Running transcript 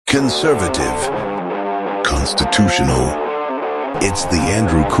Conservative. Constitutional. It's the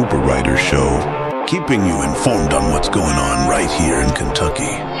Andrew Cooper Writer Show, keeping you informed on what's going on right here in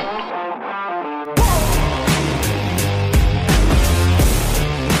Kentucky.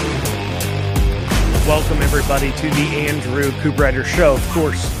 Welcome, everybody, to the Andrew Cooper Writer Show. Of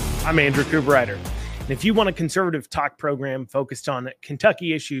course, I'm Andrew Cooper Writer. And if you want a conservative talk program focused on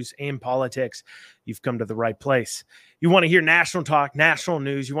Kentucky issues and politics, you've come to the right place. You want to hear national talk, national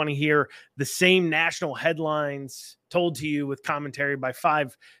news. You want to hear the same national headlines told to you with commentary by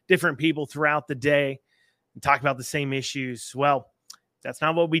 5 different people throughout the day and talk about the same issues. Well, that's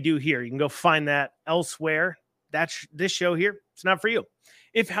not what we do here. You can go find that elsewhere. This show here, it's not for you.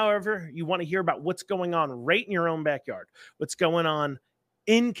 If, however, you want to hear about what's going on right in your own backyard, what's going on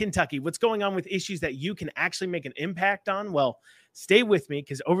in Kentucky, what's going on with issues that you can actually make an impact on, well, stay with me,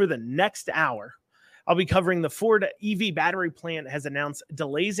 because over the next hour, I'll be covering the Ford EV battery plant has announced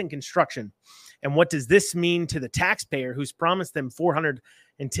delays in construction. And what does this mean to the taxpayer who's promised them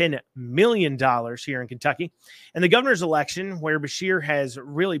 $410 million here in Kentucky? And the governor's election, where Beshear has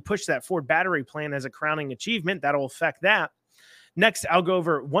really pushed that Ford battery plant as a crowning achievement, that'll affect that. Next, I'll go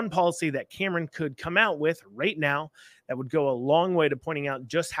over one policy that Cameron could come out with right now that would go a long way to pointing out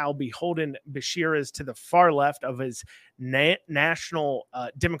just how beholden Beshear is to the far left of his national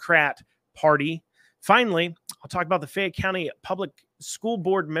Democrat Party. Finally, I'll talk about the Fayette County Public School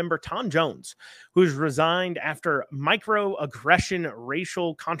Board member Tom Jones, who's resigned after micro-aggression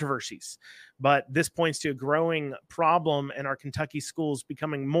racial controversies. But this points to a growing problem in our Kentucky schools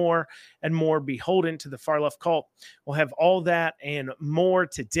becoming more and more beholden to the far-left cult. We'll have all that and more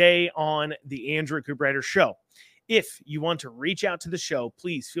today on the Andrew Cooper Writer Show. If you want to reach out to the show,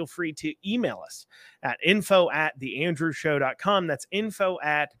 please feel free to email us at info@theandrewshow.com. That's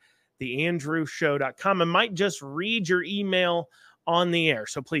info@theandrewshow.com. I might just read your email on the air.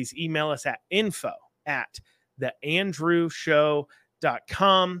 So please email us at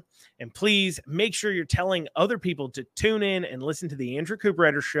info@theandrewshow.com. And please make sure you're telling other people to tune in and listen to the Andrew Cooper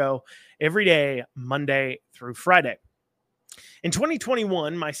Writer Show every day, Monday through Friday. In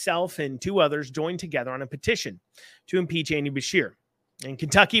 2021, myself and 2 others joined together on a petition to impeach Andy Beshear. In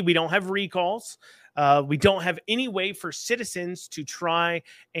Kentucky, we don't have recalls. We don't have any way for citizens to try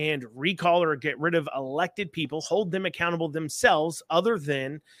and recall or get rid of elected people, hold them accountable themselves, other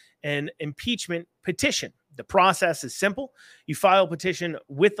than an impeachment petition. The process is simple. You file a petition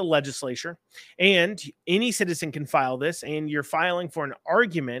with the legislature, and any citizen can file this, and you're filing for an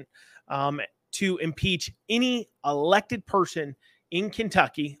argument to impeach any elected person in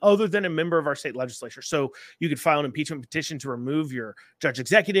Kentucky other than a member of our state legislature. So you could file an impeachment petition to remove your judge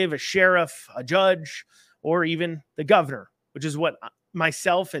executive, a sheriff, a judge, or even the governor, which is what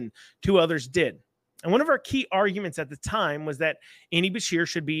myself and 2 others did. And one of our key arguments at the time was that Andy Beshear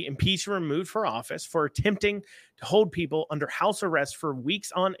should be impeached and removed from office for attempting to hold people under house arrest for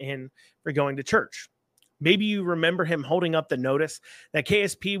weeks on end for going to church. Maybe you remember him holding up the notice that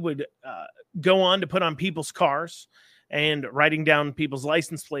KSP would go on to put on people's cars and writing down people's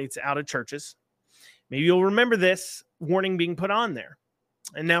license plates out of churches. Maybe you'll remember this warning being put on there.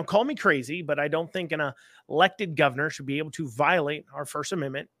 And now call me crazy, but I don't think an elected governor should be able to violate our First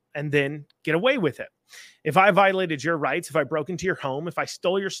Amendment and then get away with it. If I violated your rights, if I broke into your home, if I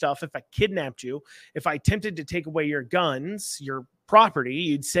stole your stuff, if I kidnapped you, if I attempted to take away your guns, your property,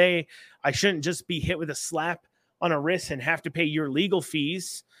 you'd say I shouldn't just be hit with a slap on a wrist and have to pay your legal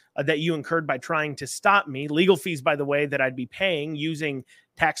fees that you incurred by trying to stop me. Legal fees, by the way, that I'd be paying using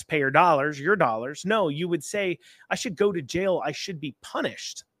taxpayer dollars, your dollars. No, you would say I should go to jail. I should be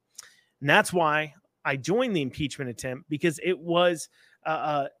punished. And that's why I joined the impeachment attempt, because it was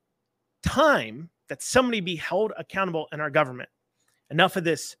time that somebody be held accountable in our government. Enough of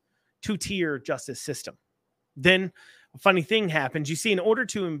this 2-tier justice system. Then a funny thing happens. You see, in order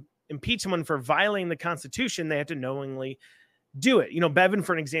to impeach someone for violating the Constitution, they have to knowingly do it. Bevin,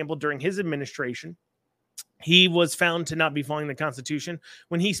 for an example, during his administration, he was found to not be following the Constitution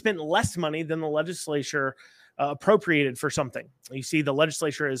when he spent less money than the legislature appropriated for something. You see, the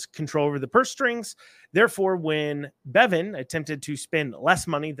legislature has control over the purse strings. Therefore, when Bevin attempted to spend less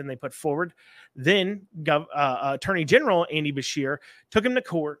money than they put forward, then Attorney General Andy Beshear took him to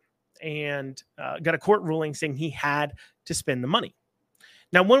court and got a court ruling saying he had to spend the money.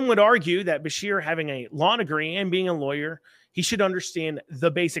 Now, one would argue that Beshear, having a law degree and being a lawyer, he should understand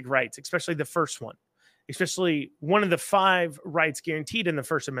the basic rights, especially the first one, especially one of the 5 rights guaranteed in the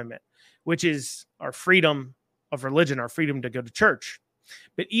First Amendment, which is our freedom of religion, our freedom to go to church.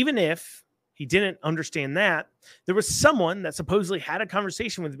 But even if he didn't understand that, there was someone that supposedly had a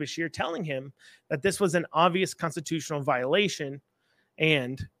conversation with Beshear telling him that this was an obvious constitutional violation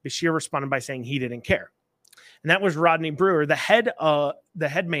And Beshear responded by saying he didn't care. And that was Rodney Brewer, the head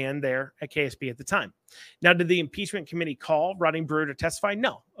man there at KSP at the time. Now, did the impeachment committee call Rodney Brewer to testify?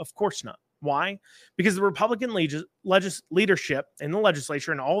 No, of course not. Why? Because the Republican leadership in the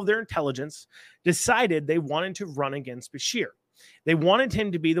legislature and all of their intelligence decided they wanted to run against Beshear. They wanted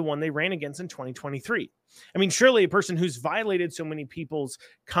him to be the one they ran against in 2023. I mean, surely a person who's violated so many people's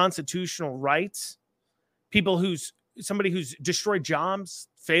constitutional rights, somebody who's destroyed jobs,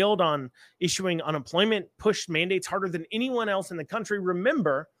 failed on issuing unemployment, pushed mandates harder than anyone else in the country.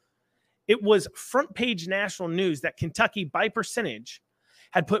 Remember, it was front page national news that Kentucky, by percentage,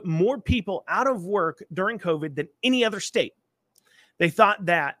 had put more people out of work during COVID than any other state. They thought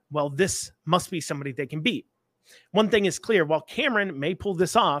that, well, this must be somebody they can beat. One thing is clear. While Cameron may pull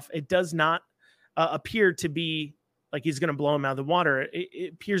this off, it does not appear to be like he's going to blow him out of the water.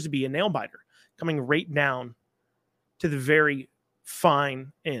 It appears to be a nail biter coming right down to the very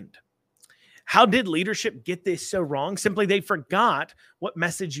fine end. How did leadership get this so wrong? Simply, they forgot what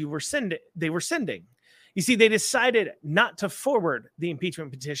message they were sending. You see, they decided not to forward the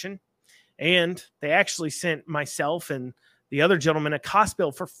impeachment petition, and they actually sent myself and the other gentleman a cost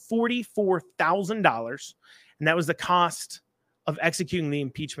bill for $44,000, and that was the cost of executing the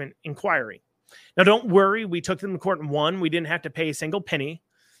impeachment inquiry. Now, don't worry, we took them to court and won. We didn't have to pay a single penny.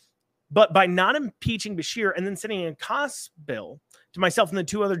 But by not impeaching Beshear and then sending a cost bill to myself and the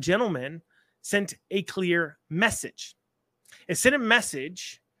two other gentlemen, sent a clear message. It sent a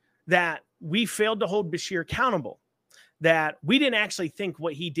message that we failed to hold Beshear accountable, that we didn't actually think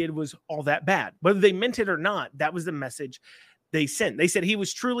what he did was all that bad. Whether they meant it or not, that was the message they sent. They said he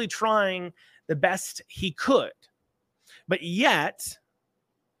was truly trying the best he could. But yet,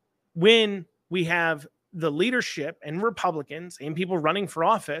 when we have the leadership and Republicans and people running for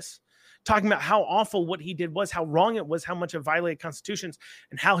office talking about how awful what he did was, how wrong it was, how much it violated constitutions,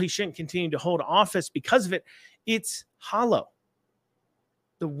 and how he shouldn't continue to hold office because of it, it's hollow.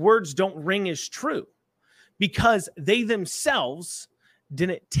 The words don't ring as true because they themselves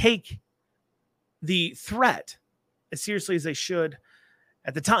didn't take the threat as seriously as they should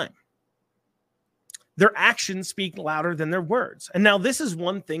at the time. Their actions speak louder than their words. And now this is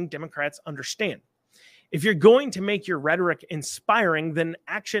one thing Democrats understand. If you're going to make your rhetoric inspiring, then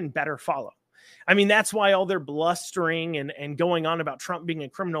action better follow. I mean, that's why all their blustering and going on about Trump being a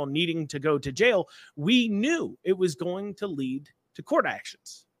criminal and needing to go to jail, we knew it was going to lead to court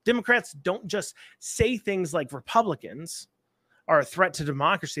actions. Democrats don't just say things like Republicans are a threat to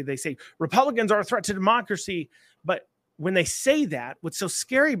democracy. They say Republicans are a threat to democracy. But when they say that, what's so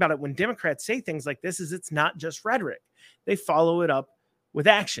scary about it when Democrats say things like this is it's not just rhetoric. They follow it up with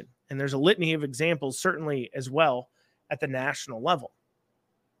action. And there's a litany of examples, certainly as well, at the national level.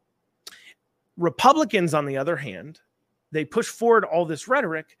 Republicans, on the other hand, they push forward all this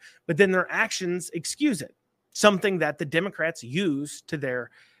rhetoric, but then their actions excuse it, something that the Democrats use to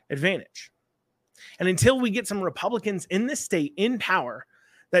their advantage. And until we get some Republicans in this state in power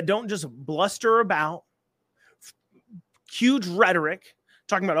that don't just bluster about huge rhetoric,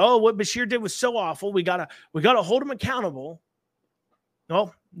 talking about, oh, what Beshear did was so awful, we gotta hold him accountable.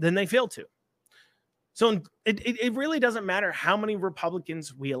 Well, then they fail to. So it really doesn't matter how many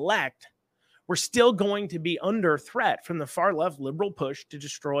Republicans we elect. We're still going to be under threat from the far left liberal push to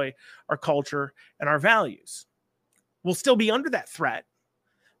destroy our culture and our values. We'll still be under that threat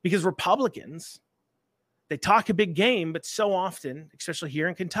because Republicans, they talk a big game, but so often, especially here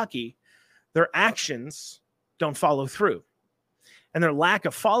in Kentucky, their actions don't follow through. And their lack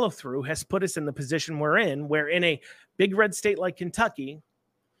of follow through has put us in the position we're in, where in a big red state like Kentucky,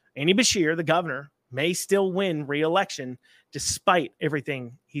 Andy Beshear, the governor, may still win re-election despite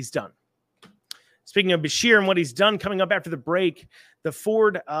everything he's done. Speaking of Beshear and what he's done, coming up after the break, the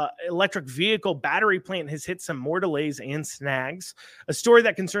Ford electric vehicle battery plant has hit some more delays and snags. A story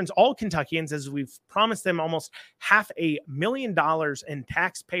that concerns all Kentuckians as we've promised them almost $500,000 in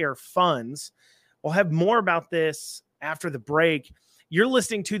taxpayer funds. We'll have more about this after the break. You're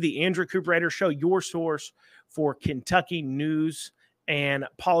listening to the Andrew Cooper Show, your source for Kentucky news and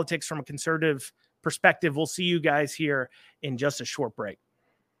politics from a conservative perspective. We'll see you guys here in just a short break.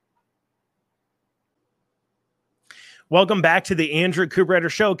 Welcome back to the Andrew Cooper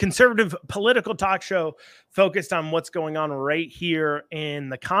Show, conservative political talk show focused on what's going on right here in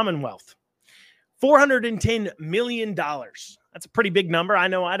the Commonwealth. $410 million. That's a pretty big number. I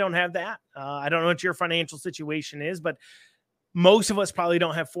know I don't have that. I don't know what your financial situation is, but most of us probably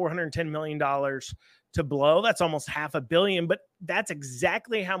don't have $410 million to blow. That's almost $500 million, but that's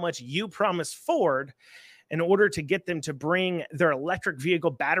exactly how much you promised Ford in order to get them to bring their electric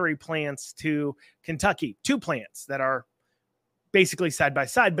vehicle battery plants to Kentucky. 2 plants that are basically side by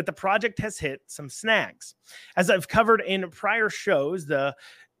side, but the project has hit some snags. As I've covered in prior shows, the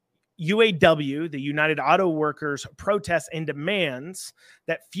UAW, the United Auto Workers, protests and demands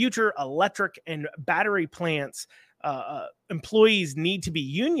that future electric and battery plants employees need to be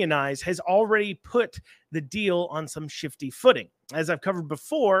unionized has already put the deal on some shifty footing. As I've covered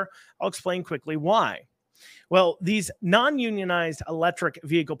before, I'll explain quickly why. Well, these non-unionized electric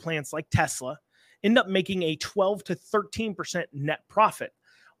vehicle plants like Tesla end up making a 12 to 13% net profit,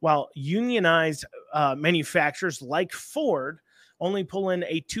 while unionized manufacturers like Ford only pull in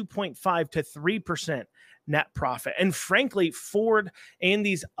a 2.5 to 3% net profit. And frankly, Ford and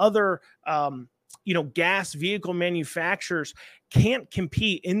these other gas vehicle manufacturers can't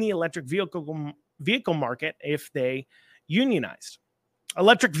compete in the electric vehicle market if they unionized.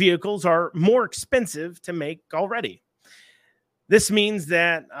 Electric vehicles are more expensive to make already. This means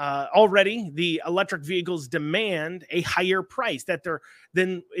that already the electric vehicles demand a higher price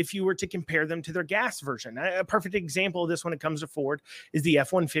than if you were to compare them to their gas version. A perfect example of this when it comes to Ford is the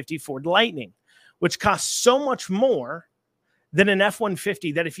F-150 Ford Lightning, which costs so much more than an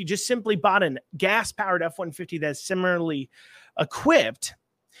F-150 that if you just simply bought a gas-powered F-150 that's similarly equipped,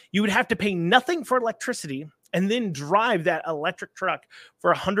 you would have to pay nothing for electricity and then drive that electric truck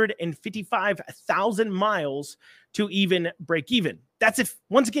for 155,000 miles to even break even. That's if,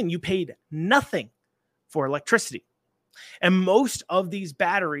 once again, you paid nothing for electricity. And most of these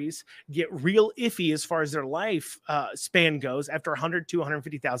batteries get real iffy as far as their life span goes after 100 to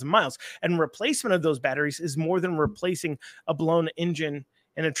 150,000 miles. And replacement of those batteries is more than replacing a blown engine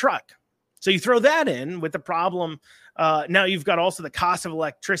in a truck. So you throw that in with the problem. Now you've got also the cost of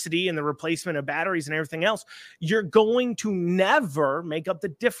electricity and the replacement of batteries and everything else. You're going to never make up the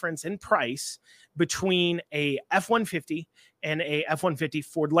difference in price between a F-150 and a F-150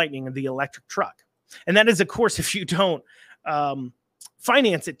 Ford Lightning, the electric truck. And that is, of course, if you don't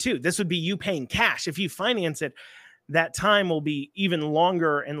finance it too. This would be you paying cash. If you finance it, that time will be even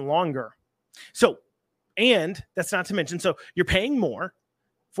longer and longer. So, and that's not to mention, so you're paying more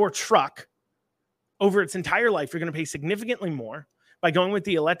for a truck over its entire life. You're going to pay significantly more by going with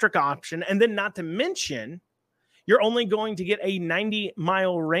the electric option. And then not to mention, you're only going to get a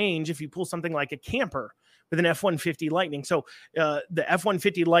 90-mile range if you pull something like a camper with an F-150 Lightning. So the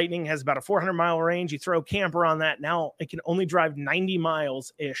F-150 Lightning has about a 400-mile range. You throw a camper on that, now it can only drive 90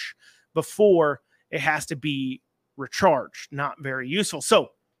 miles-ish before it has to be recharged. Not very useful.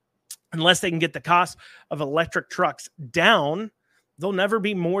 So unless they can get the cost of electric trucks down, they'll never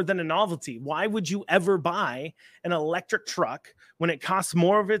be more than a novelty. Why would you ever buy an electric truck when it costs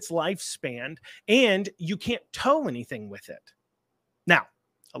more of its lifespan and you can't tow anything with it? Now,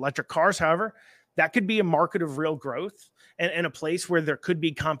 electric cars, however, that could be a market of real growth and a place where there could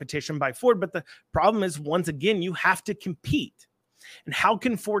be competition by Ford. But the problem is, once again, you have to compete. And how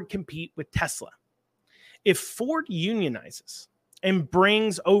can Ford compete with Tesla? If Ford unionizes and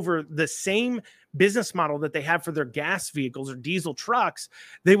brings over the same business model that they have for their gas vehicles or diesel trucks,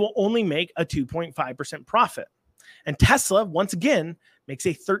 they will only make a 2.5% profit. And Tesla, once again, makes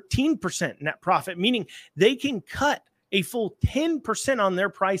a 13% net profit, meaning they can cut a full 10% on their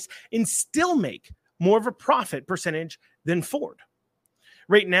price and still make more of a profit percentage than Ford.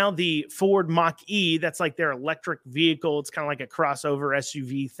 Right now, the Ford Mach-E, that's like their electric vehicle. It's kind of like a crossover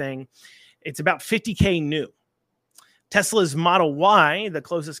SUV thing. It's about $50K new. Tesla's Model Y, the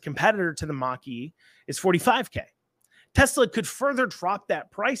closest competitor to the Mach-E, is $45K. Tesla could further drop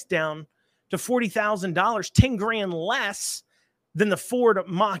that price down to $40,000, $10,000 less than the Ford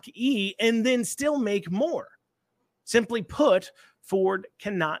Mach-E, and then still make more. Simply put, Ford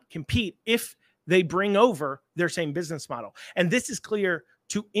cannot compete if they bring over their same business model. And this is clear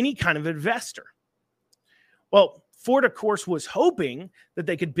to any kind of investor. Well, Ford, of course, was hoping that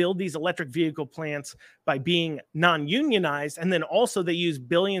they could build these electric vehicle plants by being non-unionized. And then also they use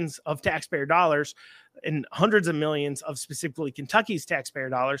billions of taxpayer dollars and hundreds of millions of specifically Kentucky's taxpayer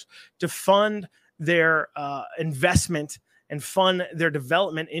dollars to fund their investment and fund their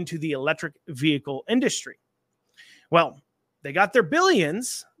development into the electric vehicle industry. Well, they got their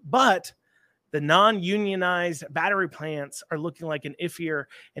billions, but the non-unionized battery plants are looking like an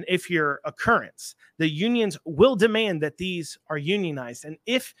iffier occurrence. The unions will demand that these are unionized. And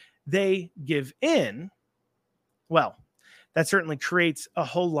if they give in, well, that certainly creates a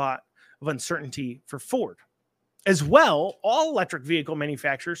whole lot of uncertainty for Ford. As well, all electric vehicle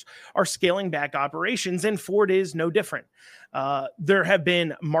manufacturers are scaling back operations, and Ford is no different. There have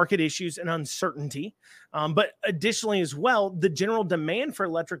been market issues and uncertainty, but additionally as well, the general demand for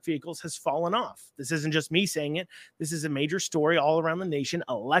electric vehicles has fallen off. This isn't just me saying it. This is a major story all around the nation.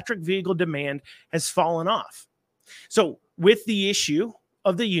 Electric vehicle demand has fallen off. So with the issue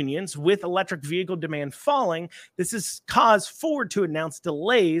of the unions, with electric vehicle demand falling, this has caused Ford to announce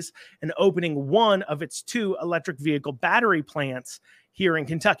delays in opening one of its 2 electric vehicle battery plants here in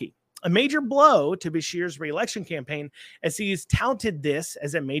Kentucky. A major blow to Beshear's re-election campaign, as he's touted this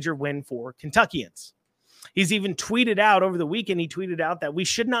as a major win for Kentuckians. He's even tweeted out over the weekend, he tweeted out that we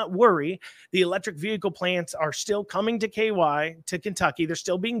should not worry. The electric vehicle plants are still coming to to Kentucky. They're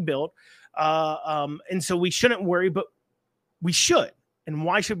still being built. And so we shouldn't worry, but we should. And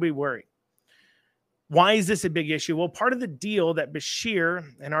why should we worry? Why is this a big issue? Well, part of the deal that Beshear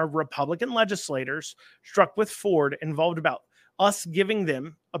and our Republican legislators struck with Ford involved about us giving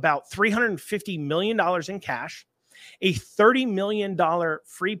them about $350 million in cash, a $30 million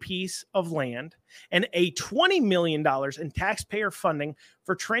free piece of land, and a $20 million in taxpayer funding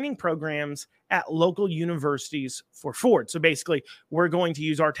for training programs at local universities for Ford. So basically, we're going to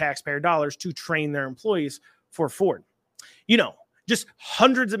use our taxpayer dollars to train their employees for Ford. You know, just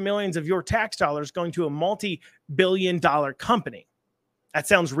hundreds of millions of your tax dollars going to a multi-billion-dollar company. That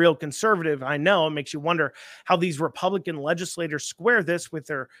sounds real conservative. I know. It makes you wonder how these Republican legislators square this with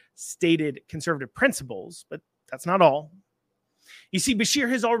their stated conservative principles, but that's not all. You see, Beshear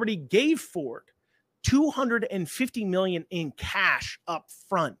has already gave Ford $250 million in cash up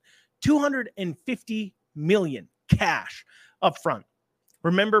front. $250 million cash up front.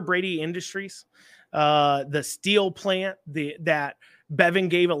 Remember Brady Industries? The steel plant that Bevin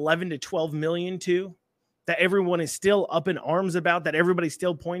gave 11 to 12 million to, that everyone is still up in arms about, that everybody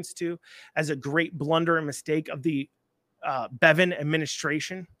still points to as a great blunder and mistake of the Bevin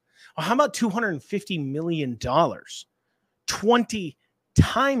administration. Well, how about $250 million? 20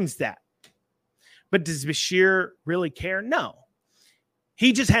 times that. But does Beshear really care? No.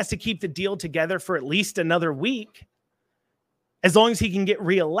 He just has to keep the deal together for at least another week. As long as he can get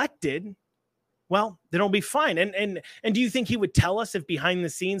reelected, well, then it'll be fine. And do you think he would tell us if behind the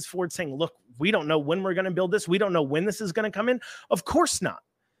scenes Ford's saying, look, we don't know when we're going to build this. We don't know when this is going to come in. Of course not.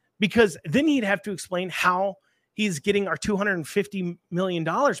 Because then he'd have to explain how he's getting our $250 million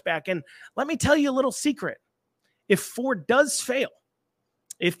back. And let me tell you a little secret. If Ford does fail,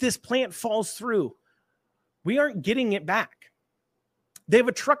 if this plant falls through, we aren't getting it back. They have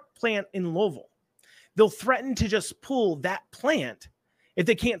a truck plant in Louisville. They'll threaten to just pull that plant if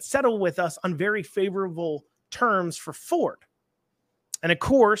they can't settle with us on very favorable terms for Ford. And of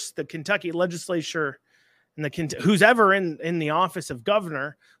course, the Kentucky legislature and who's ever in the office of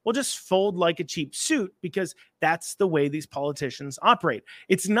governor will just fold like a cheap suit, because that's the way these politicians operate.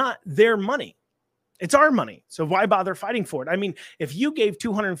 It's not their money. It's our money. So why bother fighting for it? I mean, if you gave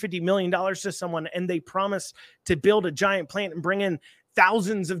 $250 million to someone and they promised to build a giant plant and bring in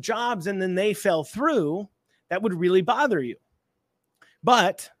thousands of jobs and then they fell through, that would really bother you.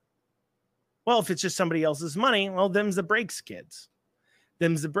 But, well, if it's just somebody else's money, well, them's the breaks, kids.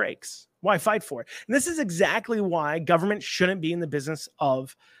 Them's the breaks. Why fight for it? And this is exactly why government shouldn't be in the business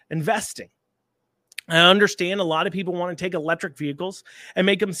of investing. I understand a lot of people want to take electric vehicles and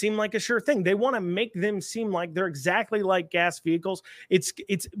make them seem like a sure thing. They want to make them seem like they're exactly like gas vehicles. It's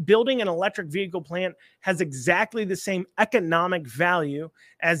building an electric vehicle plant has exactly the same economic value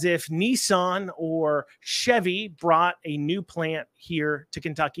as if Nissan or Chevy brought a new plant here to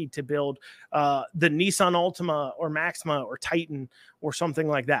Kentucky to build the Nissan Altima or Maxima or Titan or something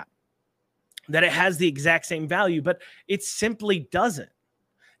like that. That it has the exact same value, but it simply doesn't.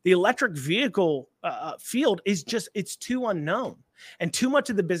 The electric vehicle field is it's too unknown. And too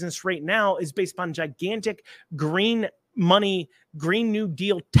much of the business right now is based on gigantic green money, Green New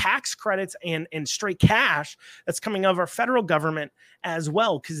Deal tax credits and straight cash that's coming out of our federal government as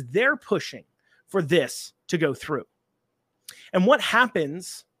well, because they're pushing for this to go through. And what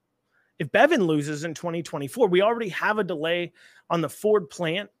happens if Bevin loses in 2024? We already have a delay on the Ford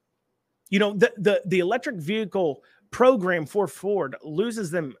plant. You know, the electric vehicle program for Ford loses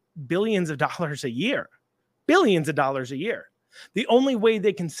them billions of dollars a year. Billions of dollars a year. The only way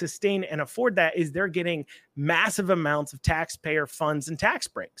they can sustain and afford that is they're getting massive amounts of taxpayer funds and tax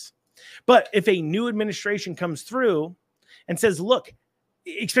breaks. But if a new administration comes through and says, look,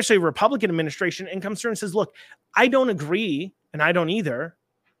 especially a Republican administration, and comes through and says, look, I don't agree, and I don't either.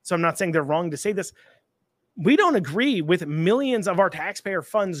 So I'm not saying they're wrong to say this. We don't agree with millions of our taxpayer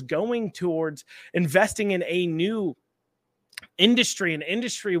funds going towards investing in a new industry, an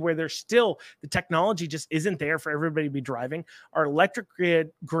industry where there's still the technology just isn't there for everybody to be driving. Our electric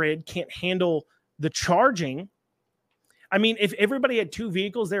grid can't handle the charging. I mean, if everybody had two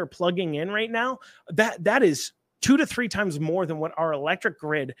vehicles they're plugging in right now, that is 2 to 3 times more than what our electric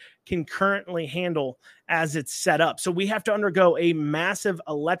grid can currently handle as it's set up. So we have to undergo a massive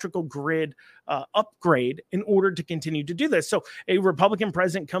electrical grid upgrade in order to continue to do this. So a Republican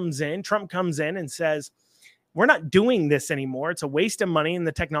president Trump comes in and says, we're not doing this anymore. It's a waste of money and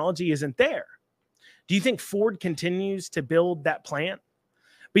the technology isn't there. Do you think Ford continues to build that plant?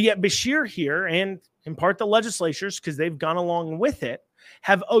 But yet Beshear here, and in part the legislatures, because they've gone along with it,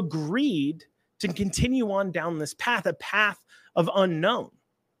 have agreed to continue on down this path, a path of unknown,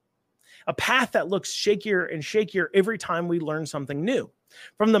 a path that looks shakier and shakier every time we learn something new.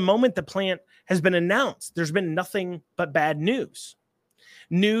 From the moment the plant has been announced, there's been nothing but bad news.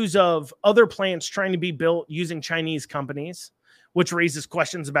 News of other plants trying to be built using Chinese companies, which raises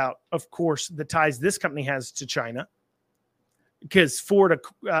questions about, of course, the ties this company has to China, because Ford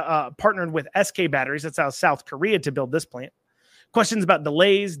partnered with SK Batteries, that's out of South Korea, to build this plant. Questions about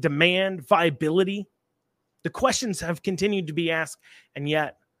delays, demand, viability. The questions have continued to be asked, and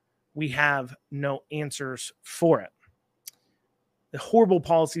yet we have no answers for it. The horrible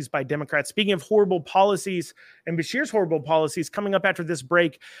policies by Democrats. Speaking of horrible policies and Beshear's horrible policies, coming up after this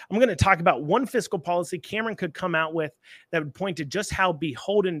break, I'm going to talk about one fiscal policy Cameron could come out with that would point to just how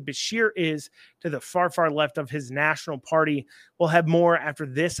beholden Beshear is to the far, far left of his national party. We'll have more after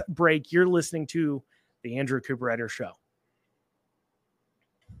this break. You're listening to The Andrew Cooperrider Show.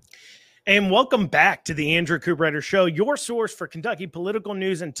 And welcome back to the Andrew Cooperrider Show, your source for Kentucky political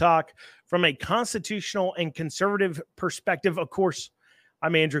news and talk from a constitutional and conservative perspective. Of course,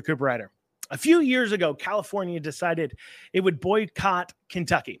 I'm Andrew Cooperrider. A few years ago, California decided it would boycott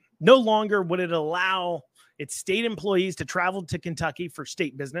Kentucky. No longer would it allow its state employees to travel to Kentucky for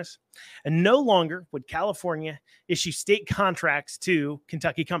state business, and no longer would California issue state contracts to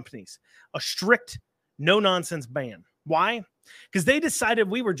Kentucky companies. A strict, no-nonsense ban. Why? Because they decided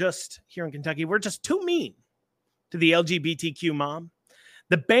here in Kentucky, we're just too mean to the LGBTQ mob.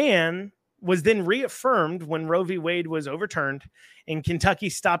 The ban was then reaffirmed when Roe v. Wade was overturned and Kentucky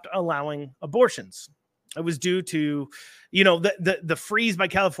stopped allowing abortions. It was due to, the freeze by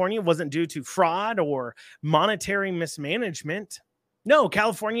California wasn't due to fraud or monetary mismanagement. No,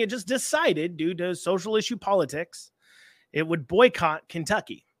 California just decided, due to social issue politics, it would boycott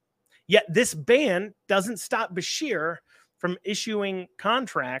Kentucky. Yet this ban doesn't stop Beshear from issuing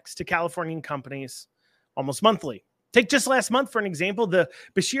contracts to Californian companies almost monthly. Take just last month for an example. The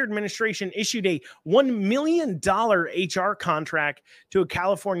Beshear administration issued a $1 million HR contract to a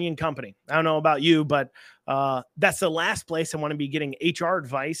Californian company. I don't know about you, but that's the last place I want to be getting HR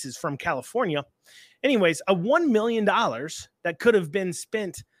advice is from California. Anyways, a $1 million that could have been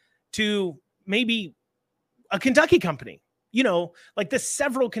spent to maybe a Kentucky company. Like the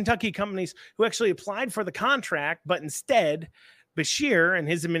several Kentucky companies who actually applied for the contract, but instead Beshear and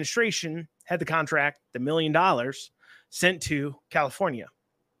his administration had the contract, the $1 million, sent to California.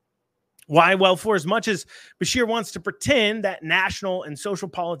 Why? Well, for as much as Beshear wants to pretend that national and social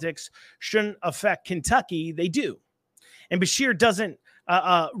politics shouldn't affect Kentucky, they do. And Beshear doesn't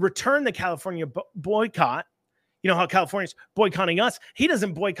return the California boycott. You know how California's boycotting us? He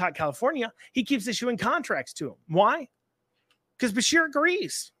doesn't boycott California. He keeps issuing contracts to him. Why? Because Beshear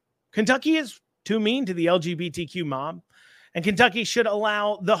agrees. Kentucky is too mean to the LGBTQ mob, and Kentucky should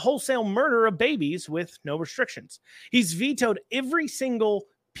allow the wholesale murder of babies with no restrictions. He's vetoed every single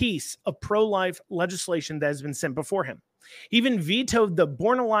piece of pro-life legislation that has been sent before him. He even vetoed the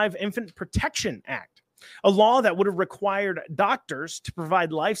Born Alive Infant Protection Act, a law that would have required doctors to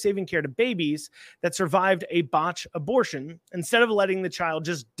provide life-saving care to babies that survived a botched abortion instead of letting the child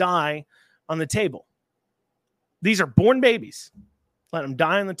just die on the table. These are born babies. Let them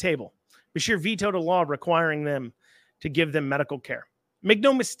die on the table. Beshear vetoed a law requiring them to give them medical care. Make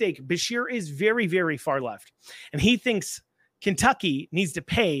no mistake, Beshear is very, very far left. And he thinks Kentucky needs to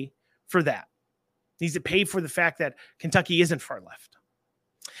pay for that. Needs to pay for the fact that Kentucky isn't far left.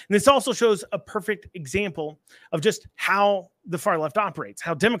 And this also shows a perfect example of just how the far left operates,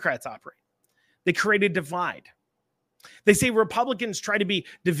 how Democrats operate. They create a divide. They say Republicans try to be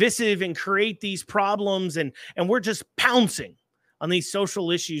divisive and create these problems, and we're just pouncing on these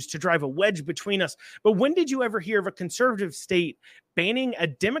social issues to drive a wedge between us. But when did you ever hear of a conservative state banning a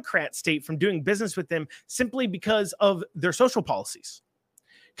Democrat state from doing business with them simply because of their social policies?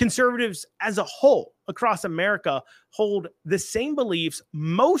 Conservatives as a whole across America hold the same beliefs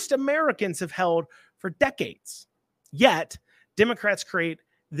most Americans have held for decades. Yet, Democrats create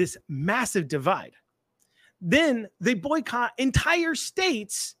this massive divide. Then they boycott entire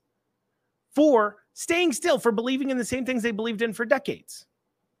states for staying still, for believing in the same things they believed in for decades.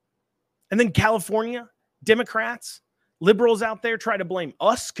 And then California, Democrats liberals out there try to blame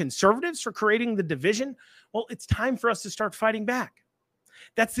us conservatives for creating the division, well, it's time for us to start fighting back.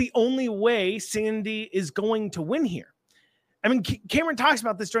 That's the only way sanity is going to win here. I mean, Cameron talks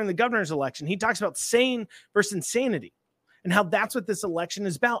about this during the governor's election. He talks about sane versus insanity and how that's what this election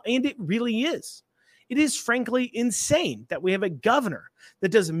is about. And it really is. It is frankly insane that we have a governor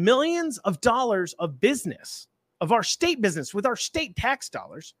that does millions of dollars of business, of our state business with our state tax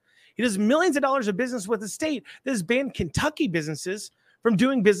dollars. He does millions of dollars of business with a state that has banned Kentucky businesses from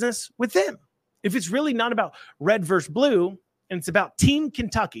doing business with them. If it's really not about red versus blue, and it's about Team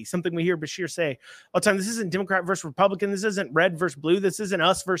Kentucky, something we hear Beshear say all the time. This isn't Democrat versus Republican. This isn't red versus blue. This isn't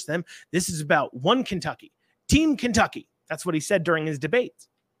us versus them. This is about one Kentucky, Team Kentucky. That's what he said during his debates.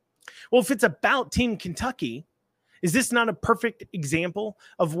 Well, if it's about Team Kentucky, is this not a perfect example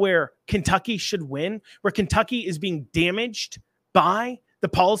of where Kentucky should win, where Kentucky is being damaged by the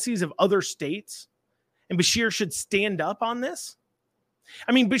policies of other states, and Beshear should stand up on this?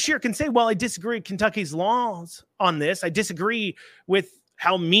 I mean, Beshear can say, well, I disagree with Kentucky's laws on this. I disagree with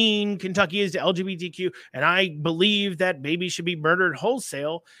how mean Kentucky is to LGBTQ, and I believe that babies should be murdered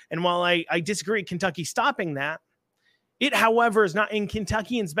wholesale. And while I disagree with Kentucky stopping that, it, however, is not in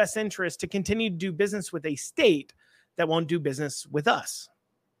Kentuckians' best interest to continue to do business with a state that won't do business with us.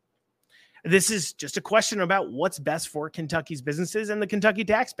 This is just a question about what's best for Kentucky's businesses and the Kentucky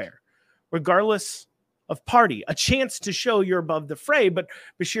taxpayer, regardless of party. A chance to show you're above the fray, but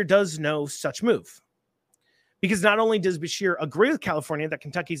Beshear does no such move. Because not only does Beshear agree with California that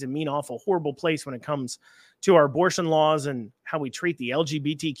Kentucky's a mean, awful, horrible place when it comes to our abortion laws and how we treat the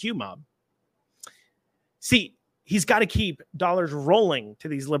LGBTQ mob. See, he's got to keep dollars rolling to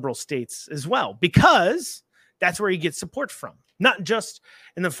these liberal states as well, because that's where he gets support from. Not just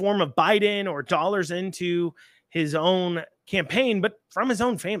in the form of Biden or dollars into his own campaign, but from his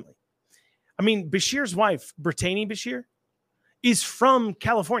own family. I mean, Beshear's wife, Brittany Beshear, is from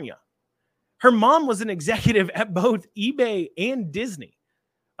California. Her mom was an executive at both eBay and Disney,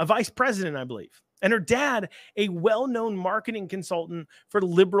 a vice president, I believe. And her dad, a well-known marketing consultant for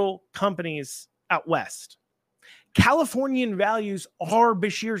liberal companies out west. Californian values are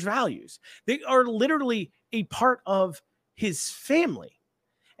Beshear's values. They are literally a part of his family.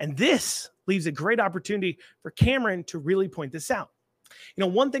 And this leaves a great opportunity for Cameron to really point this out. You know,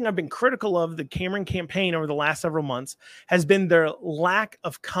 one thing I've been critical of the Cameron campaign over the last several months has been their lack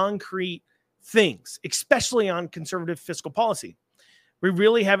of concrete things, especially on conservative fiscal policy. We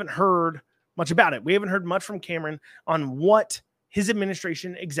really haven't heard much about it. We haven't heard much from Cameron on what his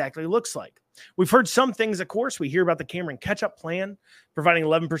administration exactly looks like. We've heard some things, of course. We hear about the Cameron catch-up plan, providing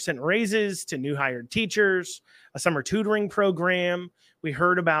 11% raises to new hired teachers, a summer tutoring program. We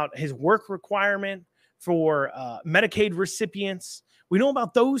heard about his work requirement for Medicaid recipients. We know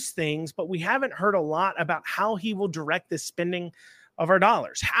about those things, but we haven't heard a lot about how he will direct the spending of our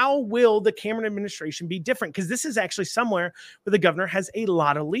dollars. How will the Cameron administration be different? Because this is actually somewhere where the governor has a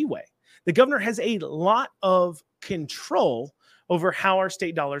lot of leeway. The governor has a lot of control over how our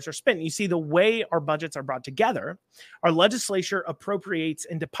state dollars are spent. You see, the way our budgets are brought together, our legislature appropriates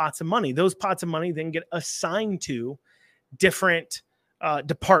into pots of money. Those pots of money then get assigned to different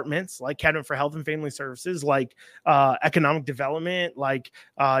departments, like Cabinet for Health and Family Services, like Economic Development, like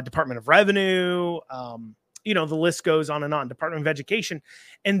Department of Revenue, the list goes on and on, Department of Education.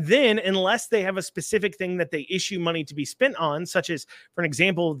 And then unless they have a specific thing that they issue money to be spent on, such as, for an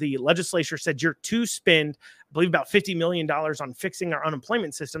example, the legislature said you're to spend, I believe, about $50 million on fixing our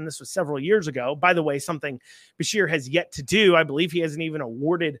unemployment system. This was several years ago. By the way, something Beshear has yet to do. I believe he hasn't even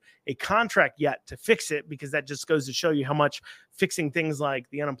awarded a contract yet to fix it, because that just goes to show you how much fixing things like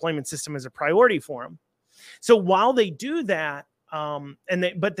the unemployment system is a priority for him. So while they do that,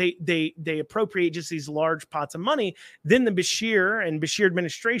 they appropriate just these large pots of money, then the Beshear and Beshear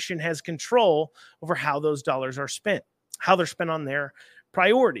administration has control over how those dollars are spent, how they're spent on their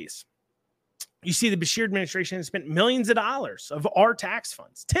priorities. You see, the Beshear administration has spent millions of dollars of our tax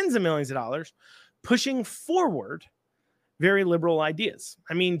funds, tens of millions of dollars, pushing forward very liberal ideas.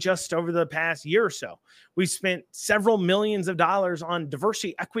 I mean, just over the past year or so, we've spent several millions of dollars on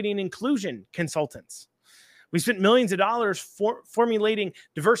diversity, equity, and inclusion consultants. We spent millions of dollars formulating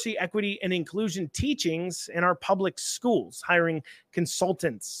diversity, equity, and inclusion teachings in our public schools, hiring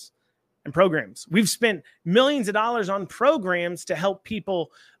consultants and programs. We've spent millions of dollars on programs to help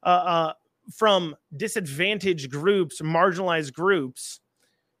people from disadvantaged groups, marginalized groups,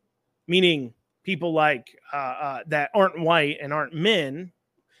 meaning people like that aren't white and aren't men.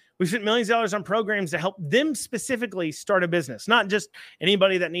 We spent millions of dollars on programs to help them specifically start a business, not just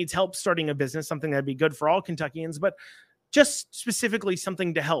anybody that needs help starting a business, something that'd be good for all Kentuckians, but just specifically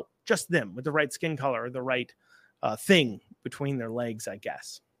something to help just them with the right skin color, or the right thing between their legs, I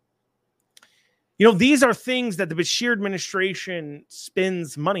guess. These are things that the Beshear administration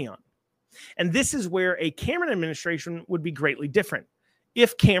spends money on. And this is where a Cameron administration would be greatly different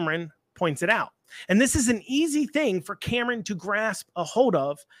if Cameron points it out. And this is an easy thing for Cameron to grasp a hold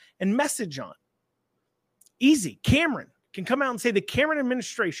of and message on. Easy. Cameron can come out and say the Cameron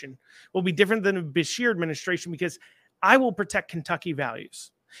administration will be different than the Beshear administration because I will protect Kentucky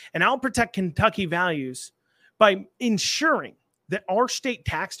values. And I'll protect Kentucky values by ensuring that our state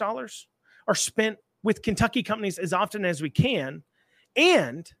tax dollars are spent with Kentucky companies as often as we can,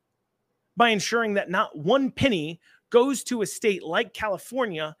 and by ensuring that not one penny goes to a state like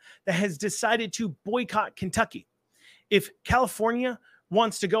California that has decided to boycott Kentucky. If California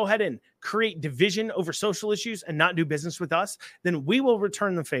wants to go ahead and create division over social issues and not do business with us, then we will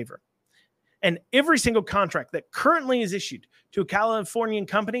return the favor. And every single contract that currently is issued to a Californian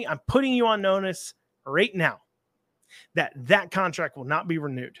company, I'm putting you on notice right now that that contract will not be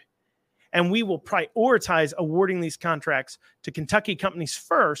renewed. And we will prioritize awarding these contracts to Kentucky companies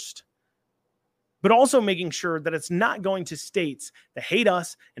first, but also making sure that it's not going to states that hate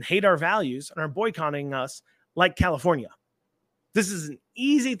us and hate our values and are boycotting us like California. This is an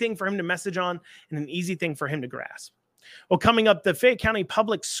easy thing for him to message on and an easy thing for him to grasp. Well, coming up, the Fayette County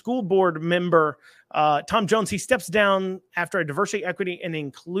Public School Board member, Tom Jones, he steps down after a diversity, equity, and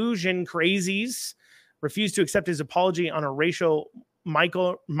inclusion crazies refused to accept his apology on a racial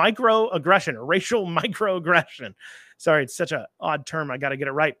micro-aggression, or racial micro-aggression. Sorry, it's such an odd term. I got to get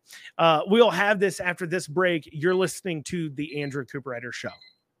it right. We'll have this after this break. You're listening to the Andrew Cooperrider Show.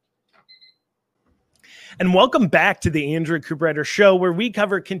 And welcome back to the Andrew Cooperrider Show, where we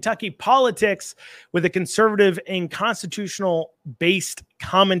cover Kentucky politics with a conservative and constitutional-based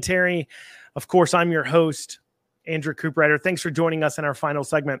commentary. Of course, I'm your host, Andrew Cooperrider. Thanks for joining us in our final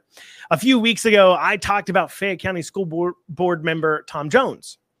segment. A few weeks ago, I talked about Fayette County School Board member Tom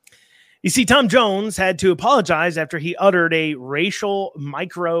Jones. You see, Tom Jones had to apologize after he uttered a racial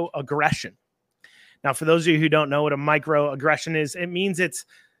microaggression. Now, for those of you who don't know what a microaggression is, it means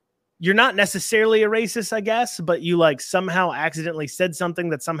you're not necessarily a racist, I guess, but you somehow accidentally said something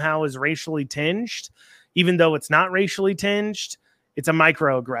that somehow is racially tinged, even though it's not racially tinged. It's a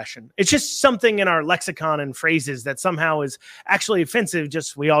microaggression. It's just something in our lexicon and phrases that somehow is actually offensive,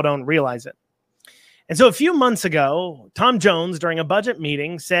 just we all don't realize it. And so a few months ago, Tom Jones, during a budget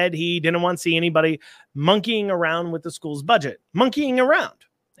meeting, said he didn't want to see anybody monkeying around with the school's budget. Monkeying around,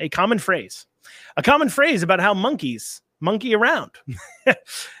 a common phrase about how monkeys monkey around,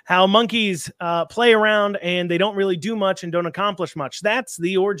 how monkeys play around and they don't really do much and don't accomplish much. That's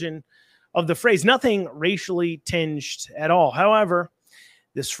the origin of the phrase. Nothing racially tinged at all. However,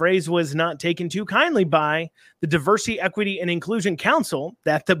 this phrase was not taken too kindly by the Diversity, Equity, and Inclusion Council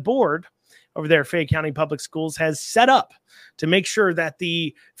that the board over there at Fayette County Public Schools has set up to make sure that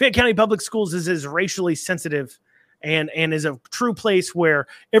the Fayette County Public Schools is as racially sensitive and is a true place where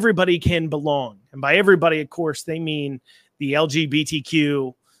everybody can belong. And by everybody, of course, they mean the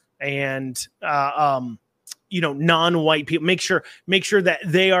LGBTQ and non-white people. Make sure that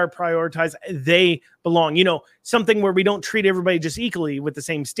they are prioritized. They belong. Something where we don't treat everybody just equally with the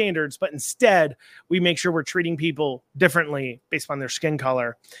same standards, but instead we make sure we're treating people differently based on their skin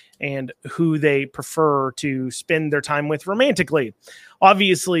color and who they prefer to spend their time with romantically.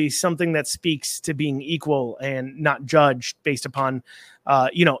 Obviously, something that speaks to being equal and not judged based upon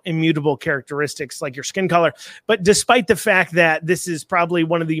immutable characteristics like your skin color. But despite the fact that this is probably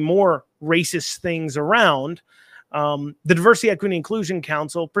one of the more racist things around, the Diversity, Equity, and Inclusion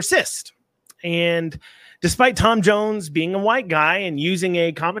Council persists. And despite Tom Jones being a white guy and using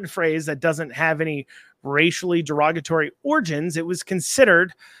a common phrase that doesn't have any racially derogatory origins, it was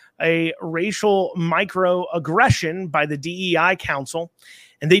considered a racial microaggression by the DEI Council,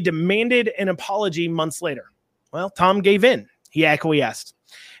 and they demanded an apology months later. Well, Tom gave in. He acquiesced,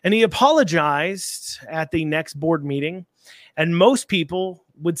 and he apologized at the next board meeting. And most people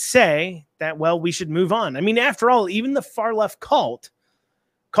would say that, well, we should move on. I mean, after all, even the far left cult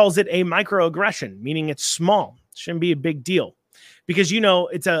calls it a microaggression, meaning it's small. It shouldn't be a big deal because,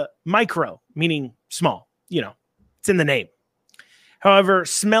 it's a micro, meaning small. It's in the name. However,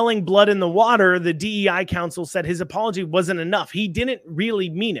 smelling blood in the water, the DEI Council said his apology wasn't enough. He didn't really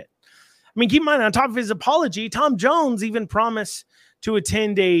mean it. I mean, keep in mind, on top of his apology, Tom Jones even promised to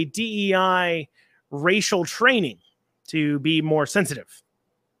attend a DEI racial training to be more sensitive.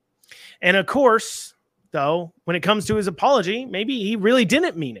 And of course, though, when it comes to his apology, maybe he really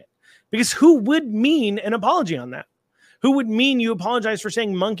didn't mean it. Because who would mean an apology on that? Who would mean you apologize for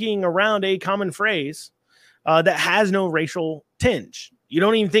saying monkeying around a common phrase that has no racial tinge? You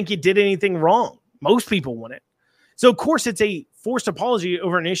don't even think you did anything wrong. Most people wouldn't. So, of course, it's a forced apology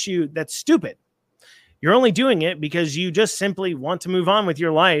over an issue that's stupid. You're only doing it because you just simply want to move on with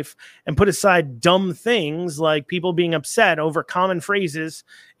your life and put aside dumb things like people being upset over common phrases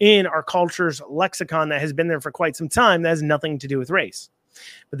in our culture's lexicon that has been there for quite some time that has nothing to do with race.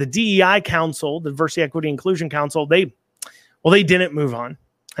 But the DEI Council, the Diversity, Equity, Inclusion Council, they didn't move on.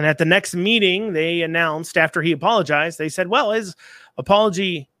 And at the next meeting, they announced after he apologized, they said, well, his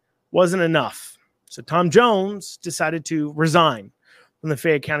apology wasn't enough. So Tom Jones decided to resign from the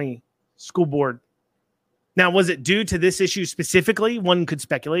Fayette County School Board. Now, was it due to this issue specifically? One could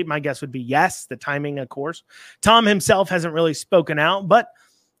speculate. My guess would be yes, the timing, of course. Tom himself hasn't really spoken out, but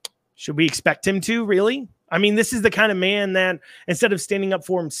should we expect him to, really? I mean, this is the kind of man that instead of standing up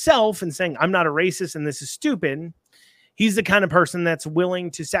for himself and saying, I'm not a racist and this is stupid, he's the kind of person that's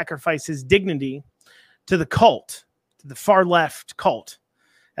willing to sacrifice his dignity to the cult, to the far left cult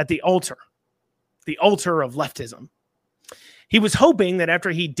at the altar of leftism. He was hoping that after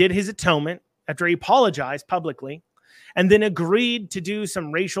he did his atonement, after he apologized publicly, and then agreed to do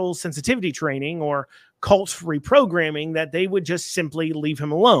some racial sensitivity training or cult reprogramming, that they would just simply leave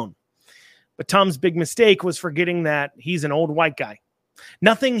him alone. But Tom's big mistake was forgetting that he's an old white guy.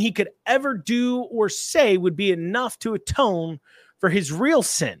 Nothing he could ever do or say would be enough to atone for his real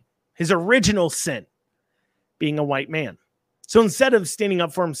sin, his original sin, being a white man. So instead of standing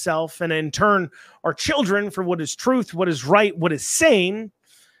up for himself and in turn our children for what is truth, what is right, what is sane,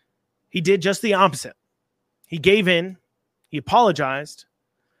 he did just the opposite. He gave in, he apologized,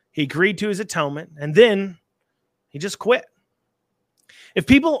 he agreed to his atonement, and then he just quit. If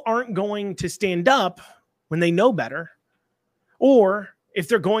people aren't going to stand up when they know better, or if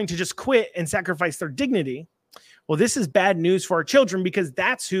they're going to just quit and sacrifice their dignity, well, this is bad news for our children because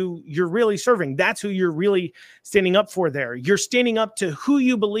that's who you're really serving. That's who you're really standing up for there. You're standing up to who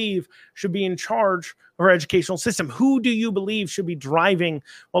you believe should be in charge of our educational system. Who do you believe should be driving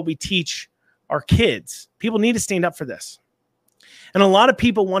what we teach our kids? People need to stand up for this. And a lot of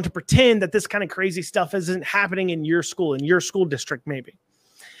people want to pretend that this kind of crazy stuff isn't happening in your school district, maybe.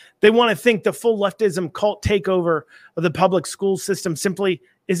 They want to think the full leftism cult takeover of the public school system simply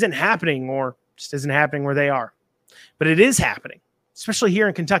isn't happening or just isn't happening where they are. But it is happening, especially here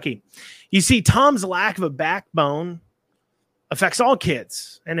in Kentucky. You see, Tom's lack of a backbone affects all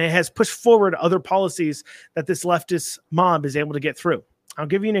kids, and it has pushed forward other policies that this leftist mob is able to get through. I'll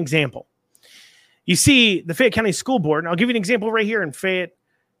give you an example. You see, the Fayette County School Board, and I'll give you an example right here in Fayette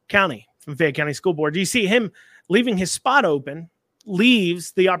County, from Fayette County School Board. You see him leaving his spot open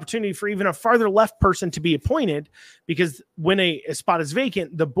leaves the opportunity for even a farther left person to be appointed, because when a spot is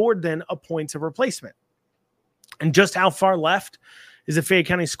vacant, the board then appoints a replacement. And just how far left is the Fayette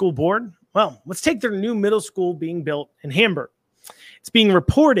County School Board? Well, let's take their new middle school being built in Hamburg. It's being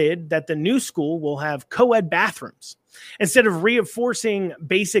reported that the new school will have co-ed bathrooms. Instead of reinforcing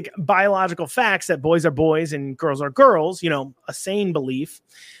basic biological facts that boys are boys and girls are girls, a sane belief,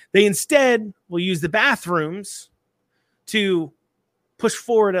 they instead will use the bathrooms to push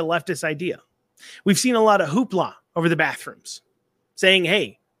forward a leftist idea. We've seen a lot of hoopla over the bathrooms, saying,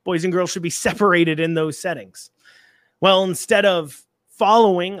 hey, boys and girls should be separated in those settings. Well, instead of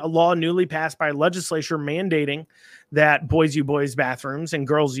following a law newly passed by legislature mandating that boys use boys' bathrooms and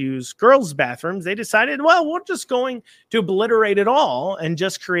girls use girls' bathrooms, they decided, well, we're just going to obliterate it all and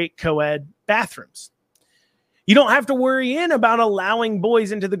just create co-ed bathrooms. You don't have to worry about allowing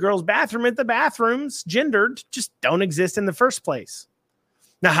boys into the girls' bathroom if the bathrooms, gendered, just don't exist in the first place.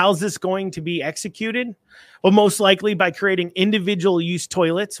 Now, how's this going to be executed? Well, most likely by creating individual use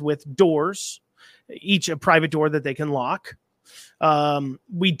toilets with doors, each a private door that they can lock.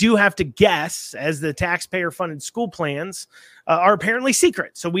 We do have to guess, as the taxpayer-funded school plans are apparently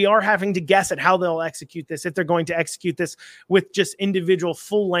secret. So we are having to guess at how they'll execute this, if they're going to execute this with just individual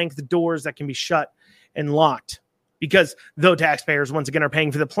full-length doors that can be shut and locked. Because though taxpayers, once again, are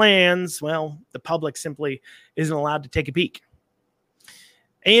paying for the plans, well, the public simply isn't allowed to take a peek.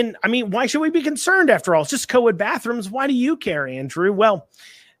 And, I mean, why should we be concerned, after all? It's just co-ed bathrooms. Why do you care, Andrew? Well,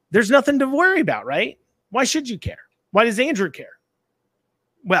 there's nothing to worry about, right? Why should you care? Why does Andrew care?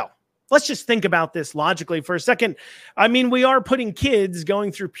 Well, let's just think about this logically for a second. I mean, we are putting kids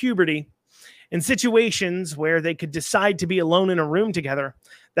going through puberty in situations where they could decide to be alone in a room together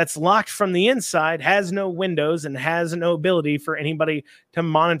that's locked from the inside, has no windows, and has no ability for anybody to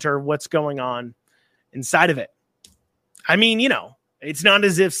monitor what's going on inside of it. I mean, it's not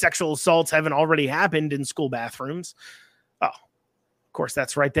as if sexual assaults haven't already happened in school bathrooms. Oh, of course,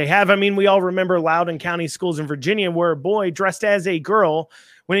 that's right. They have. I mean, we all remember Loudoun County schools in Virginia where a boy dressed as a girl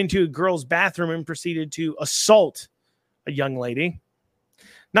went into a girl's bathroom and proceeded to assault a young lady.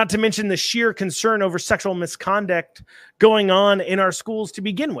 Not to mention the sheer concern over sexual misconduct going on in our schools to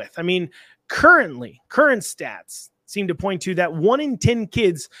begin with. I mean, current stats seem to point to that 1 in 10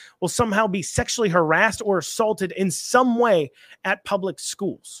 kids will somehow be sexually harassed or assaulted in some way at public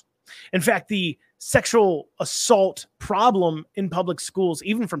schools. In fact, the sexual assault problem in public schools,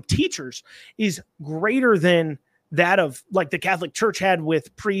 even from teachers, is greater than that of like the Catholic Church had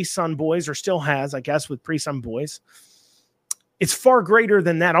with priests on boys, or still has, I guess, with priests on boys. It's far greater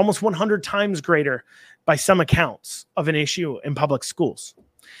than that, almost 100 times greater by some accounts of an issue in public schools.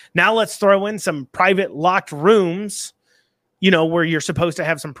 Now let's throw in some private locked rooms, where you're supposed to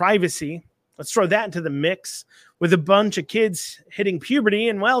have some privacy. Let's throw that into the mix with a bunch of kids hitting puberty.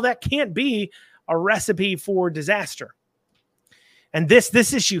 And well, that can't be a recipe for disaster. And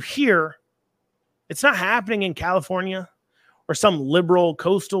this issue here, it's not happening in California or some liberal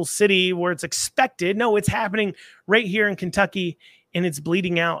coastal city where it's expected. No, it's happening right here in Kentucky, and it's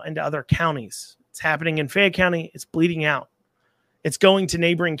bleeding out into other counties. It's happening in Fayette County. It's bleeding out. It's going to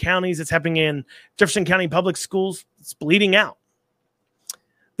neighboring counties. It's happening in Jefferson County Public Schools. It's bleeding out.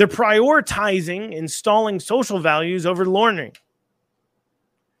 They're prioritizing installing social values over learning.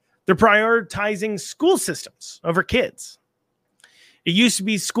 They're prioritizing school systems over kids. It used to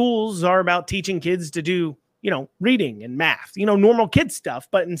be schools are about teaching kids to do, reading and math, normal kid stuff.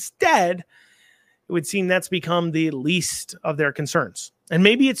 But instead, it would seem that's become the least of their concerns. And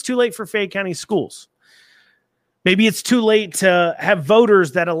maybe it's too late for Fayette County schools. Maybe it's too late to have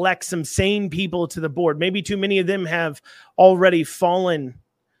voters that elect some sane people to the board. Maybe too many of them have already fallen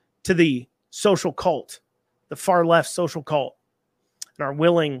to the social cult, the far left social cult, and are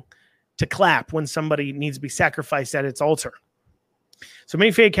willing to clap when somebody needs to be sacrificed at its altar. So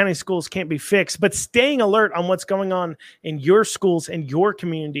many Fayette County schools can't be fixed, but staying alert on what's going on in your schools and your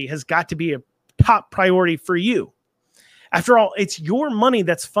community has got to be a top priority for you. After all, it's your money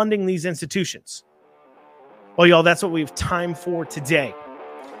that's funding these institutions. Well, y'all, that's what we have time for today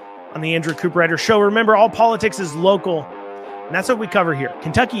on the Andrew Cooperrider Show. Remember, all politics is local, and that's what we cover here.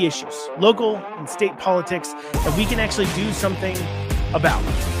 Kentucky issues, local and state politics that we can actually do something about.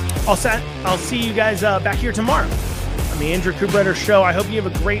 I'll see you guys back here tomorrow on the Andrew Cooperrider Show. I hope you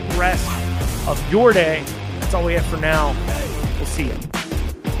have a great rest of your day. That's all we have for now. We'll see you.